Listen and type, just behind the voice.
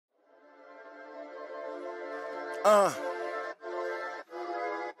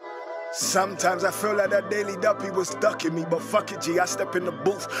Sometimes I feel like that daily Duppy was ducking me, but fuck it, G, I step in the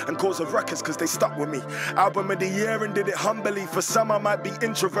booth and cause a ruckus cause they stuck with me. Album of the year and did it humbly. For some I might be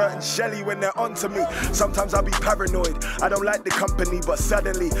introvert and shelly when they're onto me. Sometimes I'll be paranoid, I don't like the company, but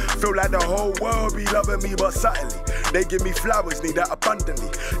suddenly feel like the whole world be loving me, but subtly they give me flowers, need that abundantly.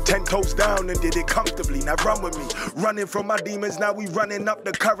 10 toes down and did it comfortably, now run with me. Running from my demons, now we running up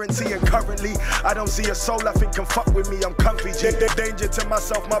the currency. And currently, I don't see a soul I think can fuck with me, I'm comfy, G. Danger to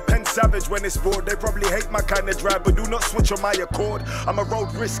myself, my pen savage when it's broad. They probably hate my kind of drive, but do not switch on my accord. I'm a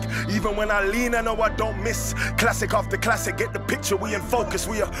road risk, even when I lean, I know I don't miss. Classic after classic, get the picture, we in focus.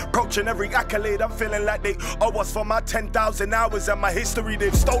 We approaching every accolade, I'm feeling like they owe us for my 10,000 hours and my history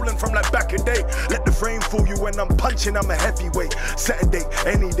they've stolen from like back in day. Let the frame fool you when I'm punching, I'm a heavyweight. Set a date,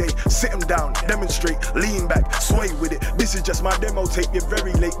 any day, sit 'em down, demonstrate, lean back, sway with it. This is just my demo tape, you're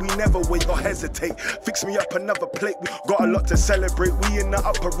very late, we never wait or hesitate. Fix me up another plate, we got a lot to celebrate. We in the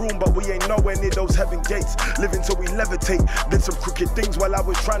upper room, but we ain't nowhere near those heaven gates. Living till we levitate, did some crooked things while I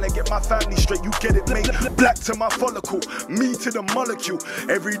was trying to get my family straight. You get it, mate? Black to my follicle, me to the molecule.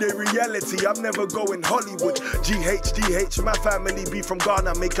 Everyday reality, I'm never going Hollywood. GH, my family be from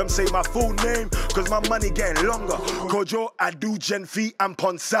Ghana. Make them say my full name, cause my money getting longer. Kojey, I do Gen V and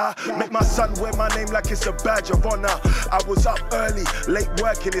Ponsa. Make my son wear my name like it's a badge of honor. I was up early, late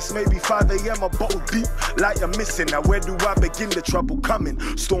working, it's maybe 5 AM, a bottle deep, light I'm missing. Now where do I begin? The trouble coming,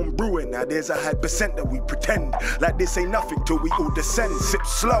 storm brewing. Now there's a high percent that we pretend like this ain't nothing till we all descend. Sip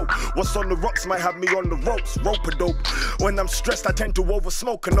slow, what's on the rocks might have me on the ropes. Rope a dope, when I'm stressed I tend to over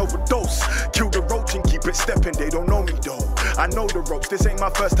smoke and overdose. Kill the roach and keep it stepping, they don't know me though. I know the ropes, this ain't my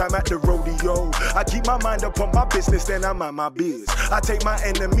first time at the rodeo. I keep my mind up on my business, then I mind my biz. I take my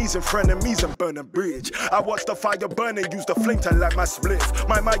enemies and frenemies and burn a bridge. I watch the fire burn and use the flame to light my spliff.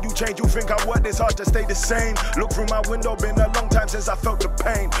 My mind you change, you think I work this hard to stay the same. Look through my window, been a long time since I felt the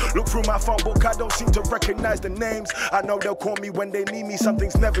pain. Look through my phone book, I don't seem to recognize the names. I know they'll call me when they need me, some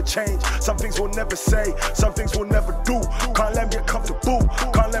things never change. Some things will never say, some things will never do. Can't let me get comfortable,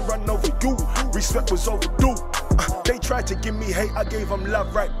 can't let me run over you. Respect was overdue. They tried to give me hate, I gave them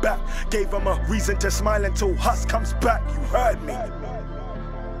love right back. Gave them a reason to smile until Hus comes back. You heard me.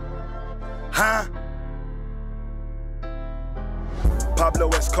 Huh? Pablo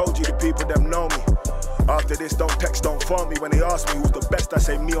S. Kojey, the people them know me. After this, don't text, don't phone me. When they ask me who's the best, I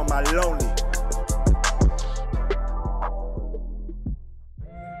say me or my lonely.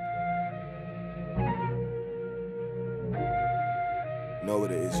 Know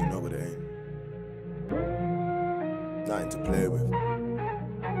what it is, you know what it ain't. Nothing to play with.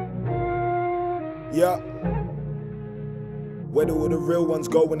 Yeah. Where do all the real ones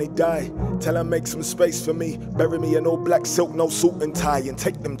go when they die? Tell them make some space for me. Bury me in all black silk, no suit and tie, and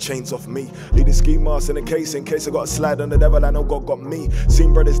take them chains off me. Leave the ski mask in a case I got a slide on the devil, I know God got me.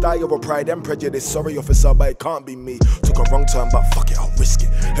 Seen brothers die over pride and prejudice. Sorry officer, but it can't be me. Took a wrong turn, but fuck it, I'll risk it.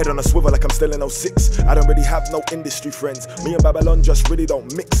 Head on a swivel like I'm still in 06. I don't really have no industry friends. Me and Babylon just really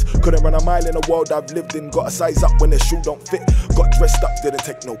don't mix. Couldn't run a mile in the world I've lived in. Got a size up when the shoe don't fit. Got dressed up, didn't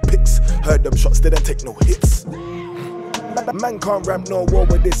take no pics. Heard them shots, didn't take no hits. Man can't ramp no war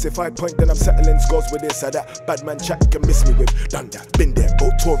with this. If I point then I'm settling scores with this. Or that bad man chat can miss me with. Done that, been there,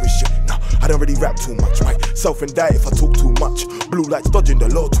 both tourist shit. Nah, I don't really rap too much, right? Self-indict if I talk too much. Blue lights dodging the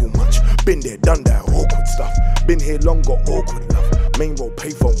law too much. Been there, done that, awkward stuff. Been here long, got awkward love. Main road,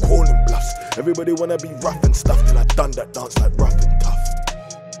 payphone, calling bluffs. Everybody wanna be rough and stuff. Till I done that dance like rough and tough.